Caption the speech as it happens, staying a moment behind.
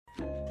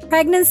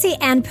Pregnancy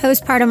and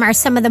postpartum are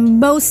some of the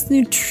most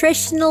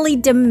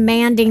nutritionally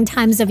demanding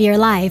times of your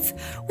life,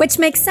 which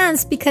makes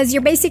sense because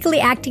you're basically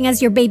acting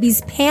as your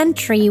baby's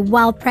pantry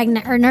while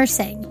pregnant or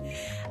nursing.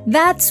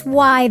 That's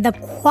why the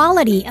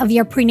quality of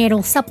your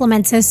prenatal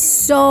supplements is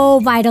so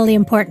vitally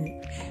important.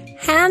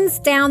 Hands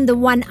down, the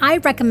one I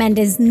recommend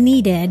is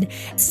Needed.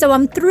 So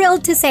I'm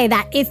thrilled to say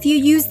that if you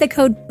use the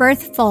code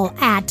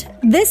BIRTHFUL at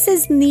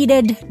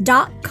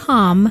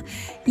thisisneeded.com,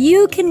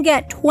 you can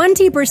get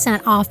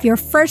 20% off your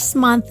first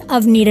month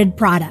of Needed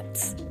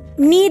products.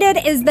 Needed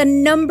is the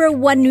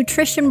 #1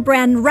 nutrition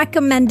brand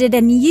recommended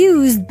and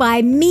used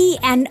by me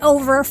and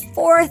over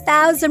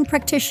 4,000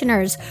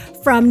 practitioners,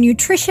 from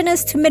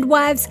nutritionists to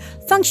midwives,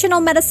 functional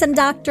medicine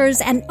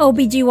doctors, and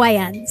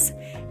OBGYNs.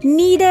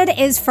 Needed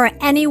is for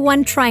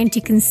anyone trying to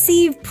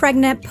conceive,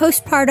 pregnant,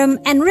 postpartum,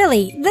 and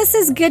really, this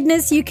is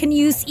goodness you can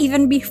use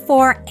even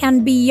before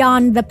and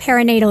beyond the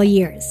perinatal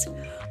years.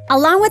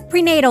 Along with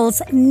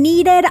prenatals,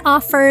 Needed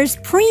offers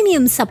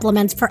premium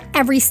supplements for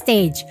every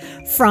stage,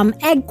 from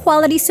egg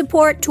quality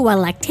support to a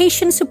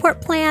lactation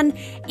support plan,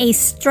 a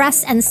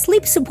stress and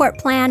sleep support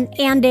plan,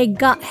 and a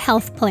gut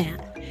health plan.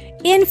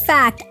 In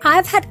fact,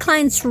 I've had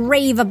clients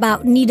rave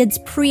about Needed's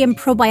pre- and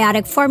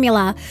probiotic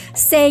formula,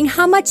 saying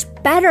how much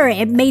better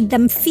it made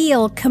them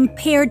feel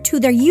compared to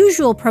their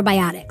usual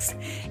probiotics.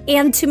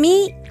 And to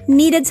me,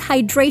 Needed's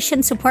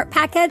hydration support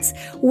packets,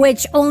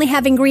 which only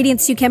have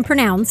ingredients you can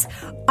pronounce,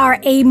 are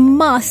a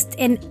must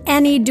in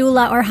any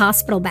doula or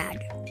hospital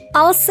bag.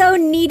 Also,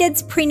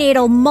 Needed's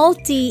Prenatal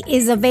Multi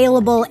is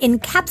available in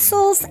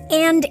capsules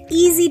and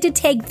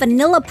easy-to-take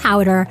vanilla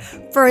powder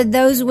for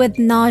those with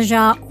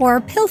nausea or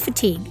pill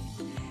fatigue.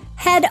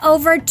 Head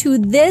over to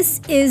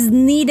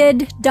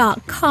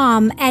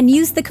thisisneeded.com and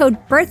use the code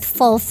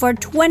BIRTHFUL for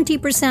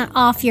 20%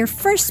 off your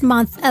first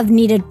month of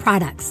Needed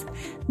products.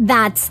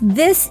 That's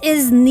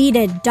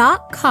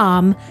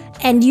thisisneeded.com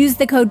and use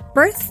the code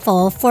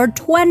BIRTHFUL for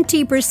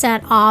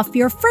 20% off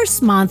your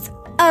first month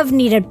of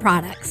Needed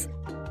products.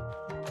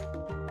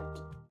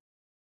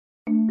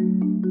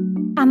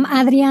 I'm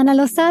Adriana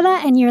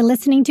Lozada, and you're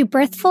listening to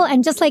Birthful.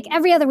 And just like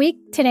every other week,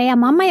 today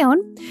I'm on my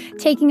own,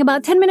 taking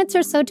about 10 minutes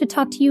or so to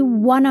talk to you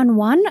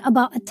one-on-one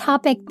about a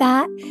topic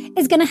that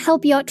is going to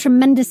help you out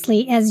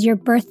tremendously as your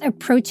birth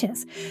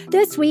approaches.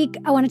 This week,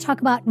 I want to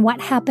talk about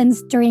what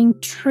happens during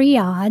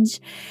triage.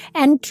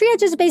 And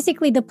triage is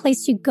basically the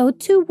place you go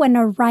to when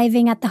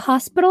arriving at the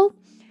hospital,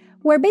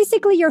 where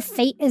basically your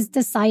fate is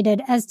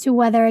decided as to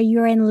whether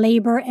you're in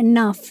labor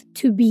enough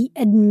to be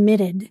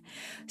admitted.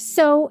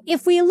 So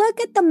if we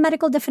look at the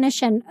medical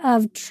definition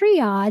of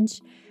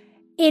triage,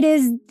 it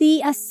is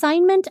the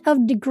assignment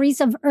of degrees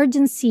of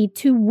urgency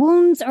to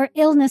wounds or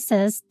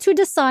illnesses to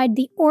decide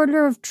the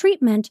order of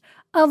treatment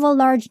of a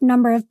large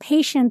number of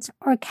patients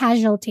or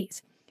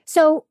casualties.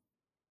 So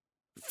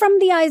from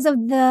the eyes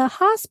of the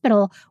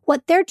hospital,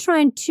 what they're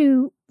trying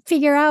to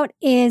figure out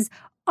is,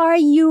 are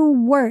you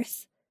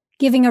worth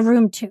giving a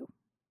room to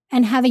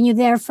and having you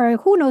there for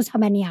who knows how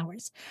many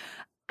hours?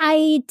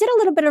 I did a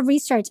little bit of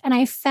research and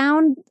I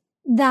found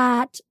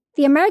that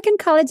the American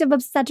College of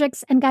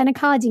Obstetrics and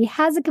Gynecology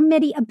has a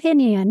committee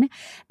opinion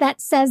that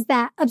says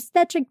that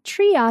obstetric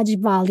triage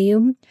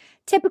volume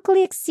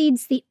typically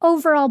exceeds the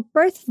overall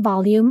birth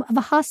volume of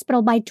a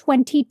hospital by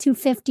 20 to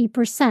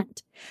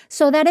 50%.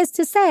 So that is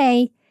to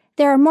say,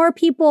 there are more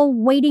people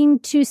waiting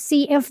to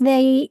see if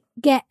they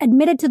get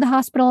admitted to the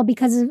hospital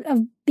because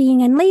of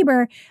being in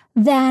labor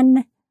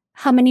than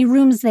how many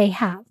rooms they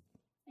have.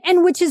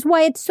 And which is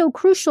why it's so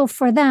crucial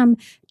for them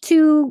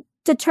to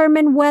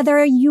determine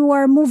whether you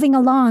are moving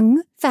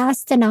along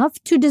fast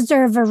enough to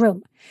deserve a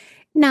room.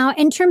 Now,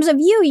 in terms of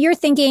you, you're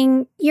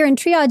thinking you're in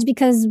triage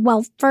because,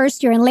 well,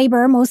 first, you're in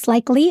labor, most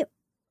likely.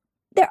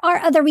 There are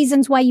other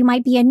reasons why you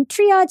might be in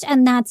triage,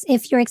 and that's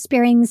if you're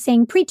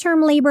experiencing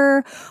preterm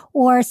labor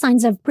or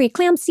signs of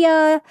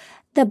preeclampsia,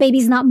 the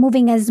baby's not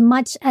moving as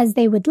much as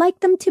they would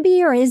like them to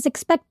be or is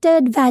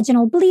expected,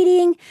 vaginal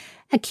bleeding,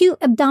 acute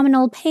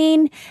abdominal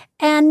pain,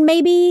 and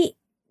maybe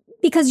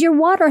because your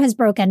water has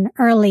broken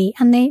early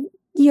and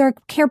your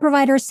care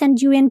provider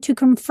sends you in to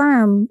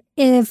confirm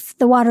if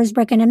the water is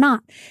broken or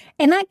not.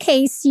 In that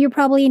case, you're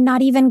probably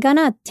not even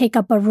gonna take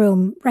up a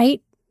room,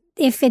 right?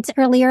 If it's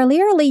early,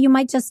 you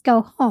might just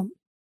go home.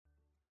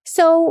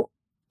 So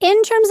in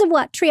terms of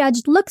what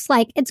triage looks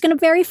like, it's going to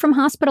vary from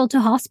hospital to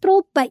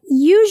hospital, but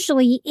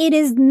usually it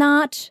is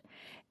not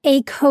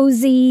a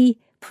cozy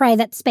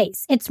private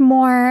space. It's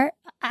more,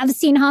 I've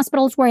seen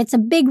hospitals where it's a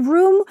big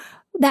room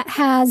that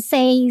has,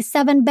 say,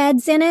 7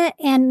 beds in it,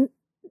 and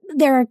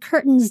there are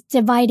curtains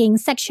dividing,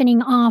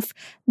 sectioning off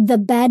the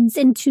beds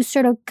into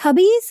sort of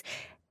cubbies,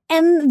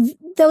 and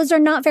those are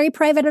not very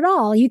private at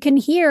all. You can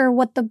hear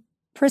what the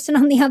person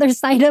on the other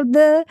side of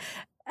the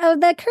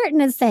curtain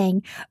is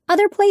saying.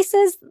 Other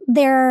places,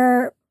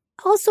 they're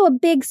also a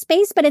big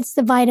space, but it's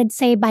divided,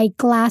 say, by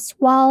glass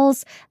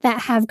walls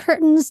that have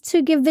curtains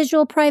to give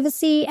visual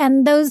privacy,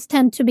 and those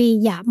tend to be,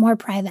 more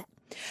private.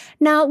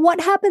 Now,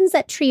 what happens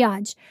at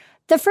triage?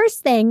 The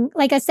first thing,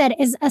 like I said,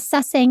 is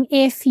assessing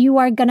if you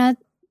are going to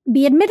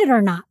be admitted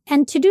or not.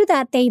 And to do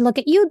that, they look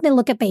at you, they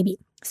look at baby.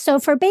 So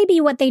for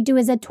baby, what they do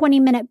is a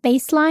 20-minute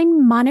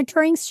baseline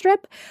monitoring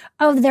strip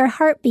of their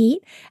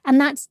heartbeat, and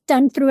that's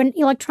done through an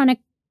electronic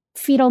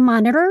fetal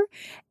monitor.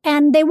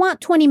 And they want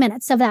 20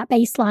 minutes of that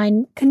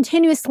baseline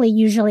continuously,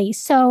 usually.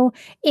 So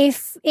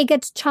if it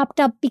gets chopped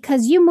up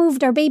because you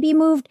moved or baby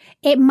moved,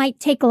 it might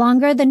take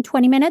longer than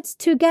 20 minutes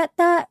to get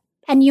that,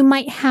 and you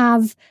might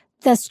have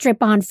the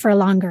strip on for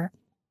longer.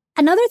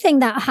 Another thing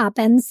that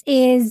happens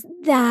is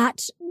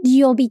that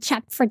you'll be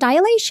checked for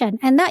dilation,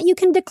 and that you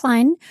can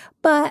decline,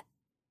 but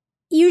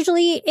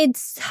usually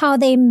it's how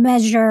they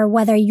measure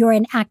whether you're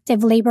in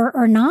active labor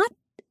or not.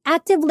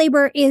 Active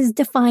labor is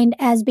defined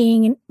as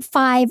being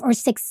 5 or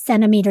 6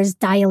 centimeters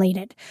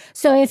dilated.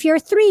 So if you're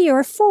 3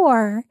 or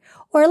 4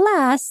 or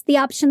less, the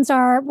options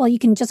are, well, you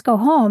can just go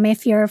home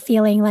if you're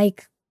feeling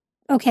like,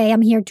 okay,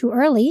 I'm here too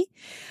early.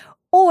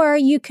 Or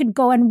you could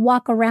go and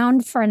walk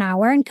around for an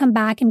hour and come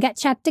back and get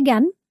checked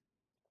again.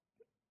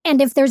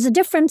 And if there's a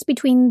difference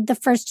between the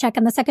first check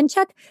and the second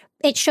check,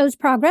 it shows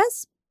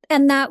progress,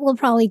 and that will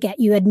probably get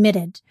you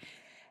admitted.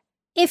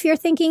 If you're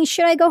thinking,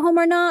 should I go home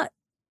or not?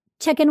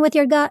 Check in with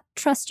your gut,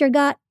 trust your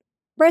gut.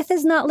 Birth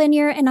is not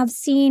linear, and I've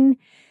seen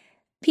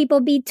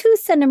people be 2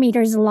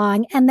 centimeters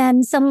long and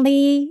then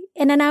suddenly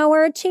in an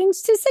hour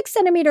change to 6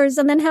 centimeters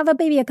and then have a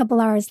baby a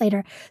couple hours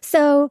later.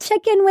 So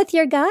check in with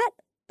your gut,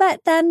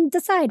 but then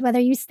decide whether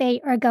you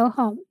stay or go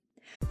home.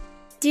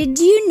 Did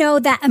you know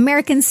that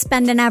Americans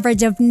spend an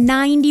average of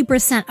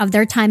 90% of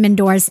their time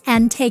indoors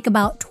and take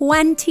about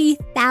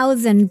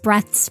 20,000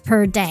 breaths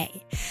per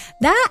day?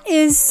 That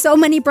is so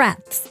many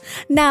breaths.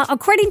 Now,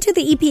 according to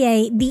the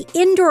EPA, the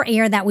indoor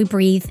air that we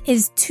breathe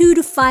is 2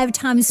 to 5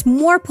 times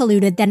more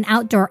polluted than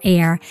outdoor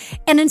air,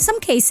 and in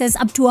some cases,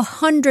 up to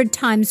 100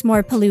 times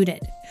more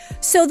polluted.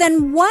 So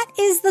then what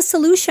is the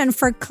solution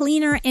for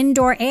cleaner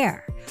indoor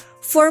air?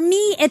 For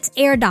me, it's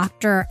Air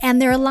Doctor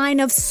and their line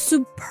of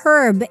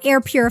superb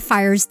air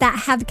purifiers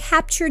that have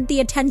captured the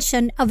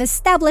attention of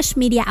established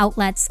media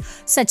outlets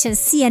such as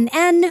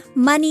CNN,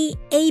 Money,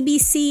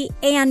 ABC,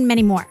 and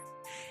many more.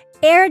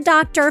 Air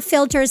Doctor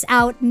filters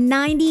out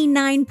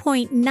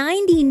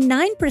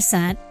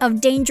 99.99%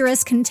 of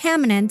dangerous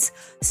contaminants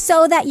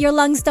so that your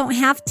lungs don't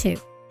have to.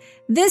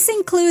 This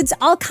includes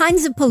all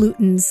kinds of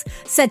pollutants,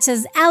 such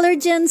as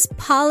allergens,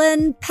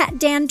 pollen, pet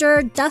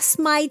dander, dust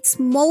mites,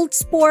 mold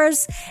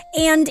spores,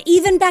 and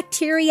even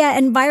bacteria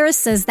and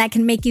viruses that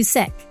can make you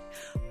sick.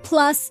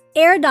 Plus,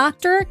 Air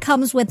Doctor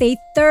comes with a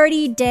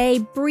 30-day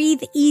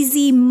breathe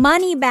easy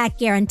money-back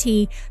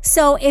guarantee,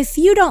 so if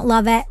you don't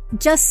love it,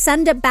 just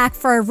send it back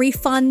for a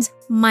refund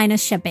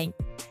minus shipping.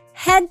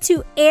 Head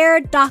to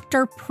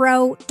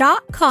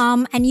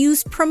airdoctorpro.com and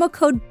use promo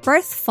code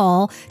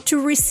BIRTHFUL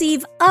to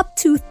receive up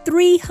to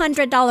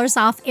 $300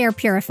 off air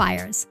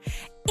purifiers.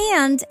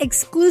 And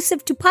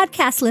exclusive to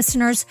podcast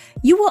listeners,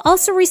 you will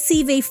also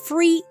receive a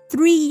free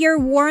 3-year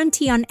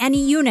warranty on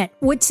any unit,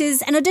 which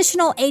is an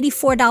additional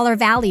 $84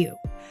 value.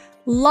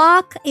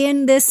 Lock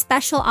in this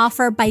special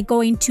offer by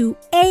going to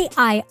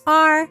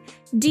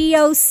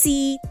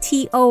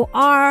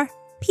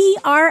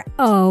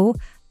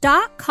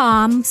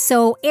airdoctorpro.com,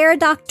 so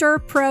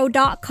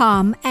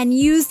airdoctorpro.com, and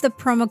use the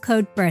promo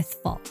code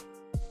BIRTHFUL.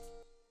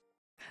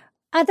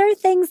 Other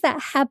things that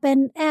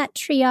happen at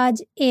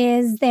Triage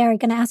is they're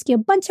going to ask you a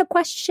bunch of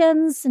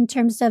questions in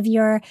terms of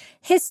your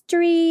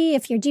history,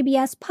 if you're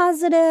GBS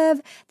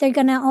positive. They're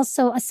going to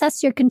also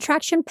assess your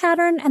contraction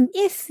pattern. And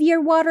if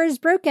your water is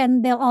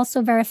broken, they'll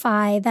also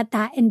verify that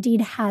that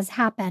indeed has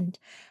happened.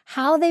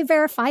 How they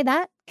verify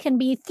that can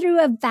be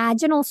through a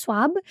vaginal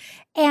swab.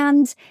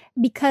 And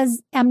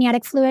because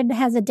amniotic fluid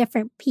has a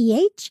different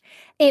pH,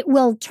 it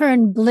will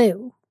turn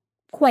blue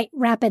quite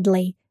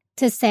rapidly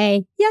to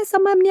say, yes,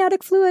 I'm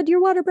amniotic fluid,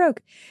 your water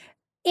broke.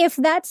 If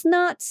that's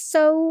not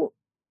so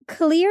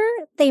clear,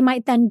 they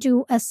might then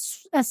do a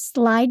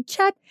slide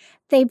check.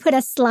 They put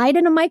a slide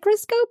in a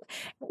microscope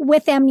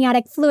with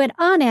amniotic fluid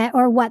on it,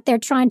 or what they're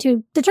trying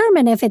to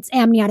determine if it's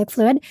amniotic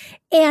fluid.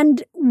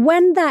 And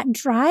when that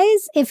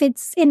dries, if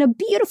it's in a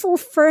beautiful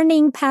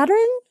ferning pattern,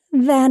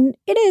 then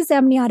it is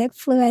amniotic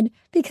fluid,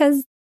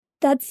 because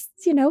that's,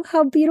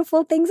 how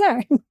beautiful things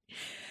are.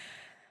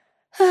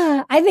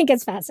 I think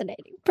it's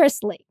fascinating,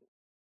 personally.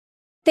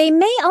 They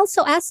may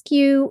also ask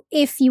you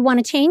if you want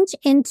to change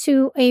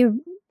into a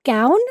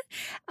gown,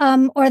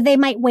 or they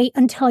might wait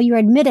until you're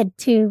admitted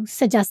to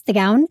suggest the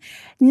gown.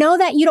 Know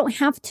that you don't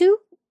have to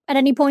at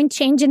any point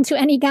change into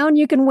any gown.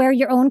 You can wear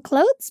your own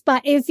clothes,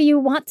 but if you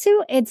want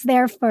to, it's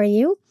there for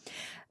you.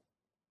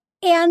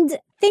 And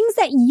things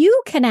that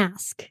you can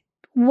ask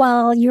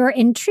while you're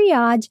in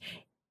triage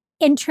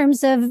in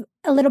terms of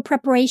a little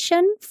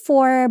preparation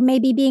for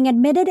maybe being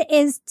admitted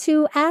is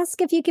to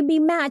ask if you can be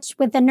matched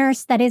with a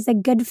nurse that is a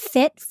good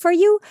fit for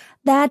you.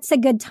 That's a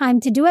good time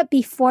to do it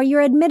before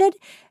you're admitted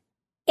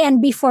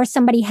and before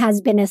somebody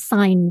has been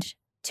assigned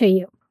to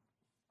you.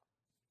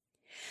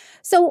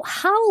 So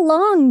how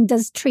long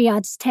does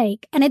triage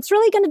take? And it's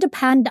really going to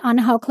depend on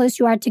how close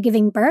you are to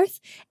giving birth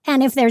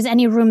and if there's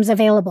any rooms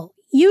available.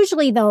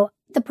 Usually, though,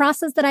 the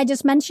process that I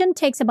just mentioned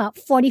takes about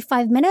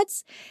 45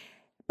 minutes.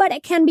 but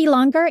it can be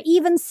longer,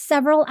 even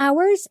several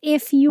hours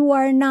if you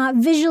are not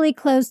visually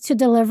close to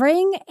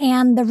delivering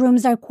and the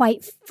rooms are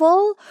quite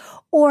full.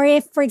 Or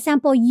if, for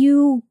example,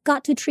 you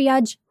got to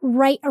triage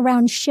right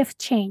around shift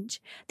change.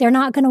 They're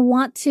not going to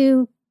want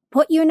to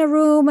put you in a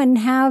room and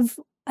have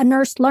a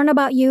nurse learn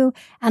about you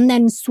and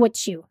then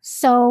switch you.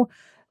 So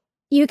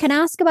you can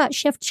ask about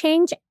shift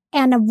change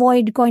and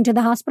avoid going to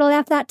the hospital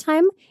at that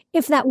time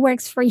if that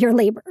works for your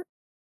labor.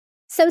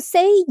 So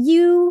say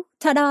you,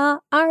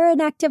 are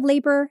in active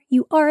labor,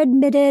 you are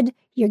admitted,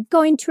 you're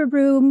going to a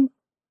room.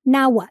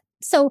 Now what?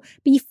 So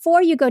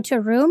before you go to a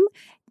room,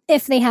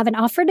 if they haven't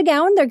offered a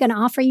gown, they're going to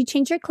offer you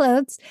change your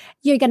clothes.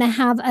 You're going to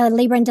have a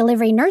labor and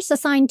delivery nurse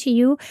assigned to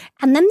you.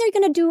 And then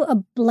they're going to do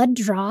a blood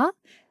draw,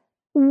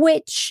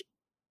 which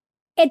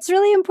it's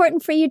really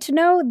important for you to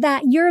know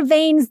that your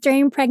veins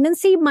during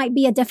pregnancy might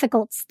be a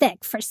difficult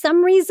stick. For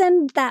some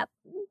reason, that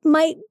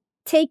might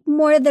take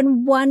more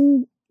than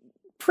one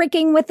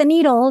pricking with a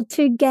needle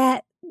to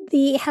get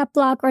the hep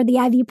block or the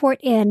IV port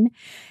in.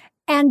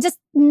 And just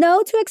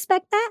know to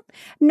expect that.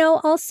 Know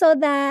also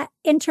that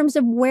in terms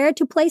of where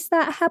to place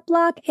that hep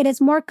block, it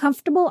is more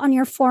comfortable on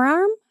your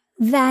forearm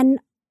than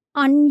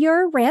on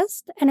your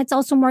wrist. And it's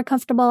also more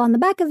comfortable on the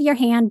back of your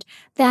hand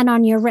than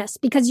on your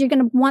wrist because you're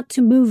going to want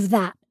to move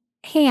that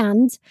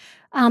hand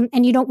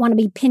and you don't want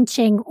to be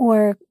pinching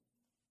or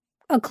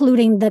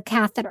occluding the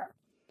catheter.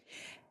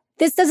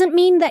 This doesn't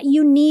mean that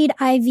you need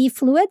IV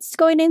fluids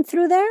going in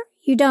through there.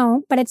 You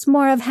don't, but it's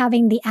more of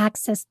having the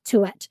access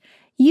to it.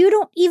 You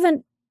don't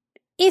even,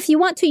 if you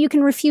want to, you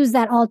can refuse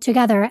that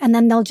altogether and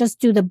then they'll just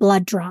do the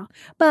blood draw.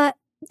 But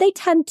they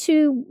tend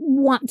to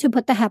want to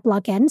put the hep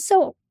block in.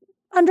 So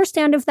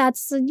understand if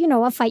that's,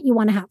 a fight you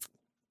want to have.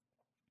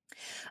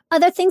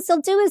 Other things they'll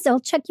do is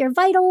they'll check your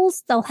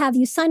vitals. They'll have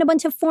you sign a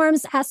bunch of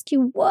forms, ask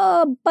you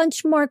a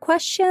bunch more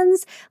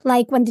questions,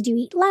 like when did you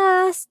eat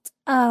last?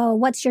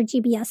 What's your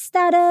GBS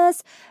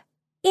status?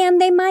 And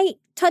they might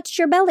touch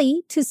your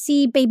belly to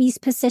see baby's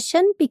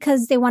position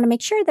because they want to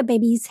make sure the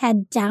baby's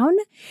head down.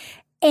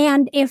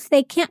 And if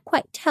they can't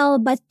quite tell,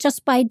 but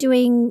just by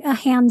doing a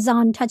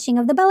hands-on touching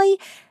of the belly,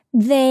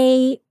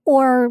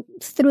 or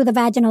through the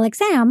vaginal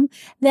exam,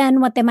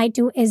 then what they might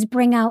do is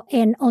bring out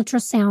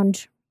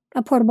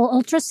a portable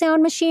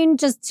ultrasound machine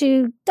just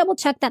to double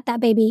check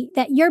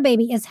that your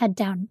baby is head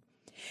down.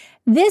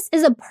 This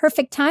is a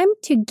perfect time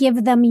to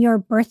give them your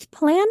birth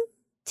plan,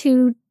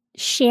 to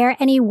share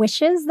any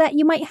wishes that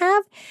you might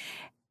have.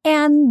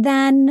 And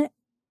then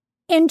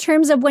in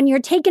terms of when you're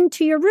taken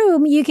to your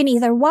room, you can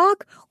either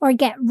walk or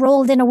get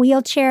rolled in a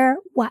wheelchair,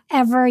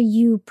 whatever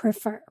you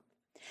prefer.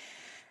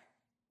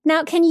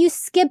 Now, can you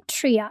skip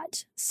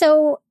triage?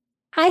 So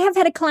I have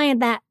had a client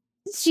that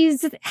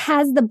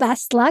has the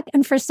best luck.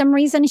 And for some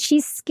reason, she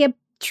skipped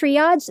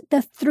triage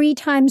the 3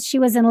 times she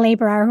was in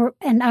labor,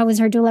 and I was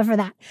her doula for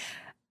that.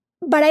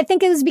 But I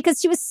think it was because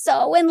she was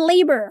so in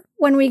labor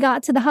when we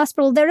got to the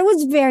hospital that it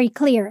was very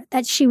clear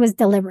that she was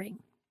delivering.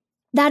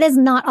 That is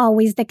not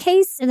always the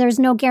case. There's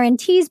no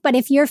guarantees. But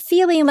if you're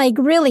feeling like,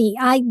 really,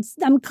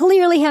 I'm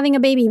clearly having a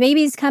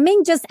baby's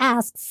coming, just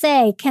ask,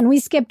 say, can we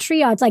skip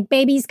triage? Like,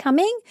 baby's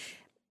coming?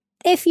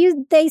 If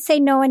they say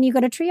no and you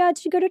go to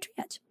triage, you go to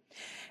triage.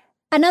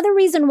 Another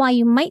reason why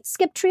you might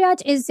skip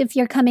triage is if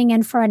you're coming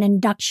in for an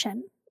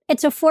induction.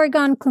 It's a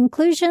foregone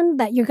conclusion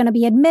that you're going to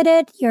be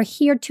admitted. You're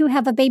here to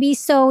have a baby,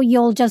 so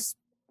you'll just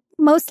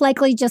most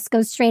likely just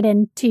go straight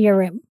into your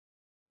room.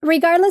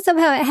 Regardless of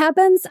how it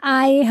happens,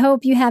 I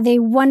hope you have a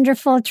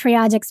wonderful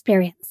triage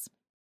experience.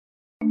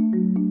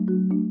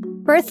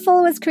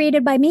 Birthful was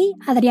created by me,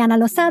 Adriana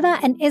Lozada,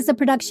 and is a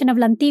production of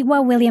La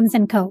Antigua Williams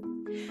 & Co.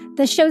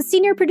 The show's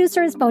senior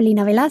producer is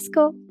Paulina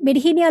Velasco.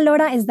 Virginia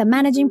Lora is the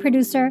managing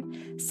producer.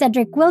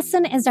 Cedric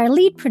Wilson is our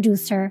lead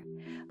producer.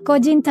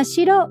 Kojin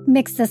Tashiro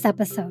mixed this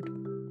episode.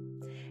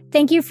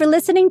 Thank you for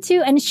listening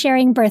to and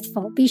sharing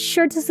Birthful. Be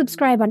sure to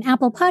subscribe on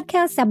Apple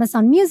Podcasts,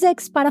 Amazon Music,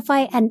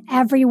 Spotify, and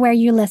everywhere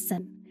you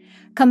listen.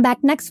 Come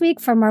back next week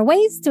for more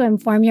ways to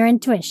inform your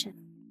intuition.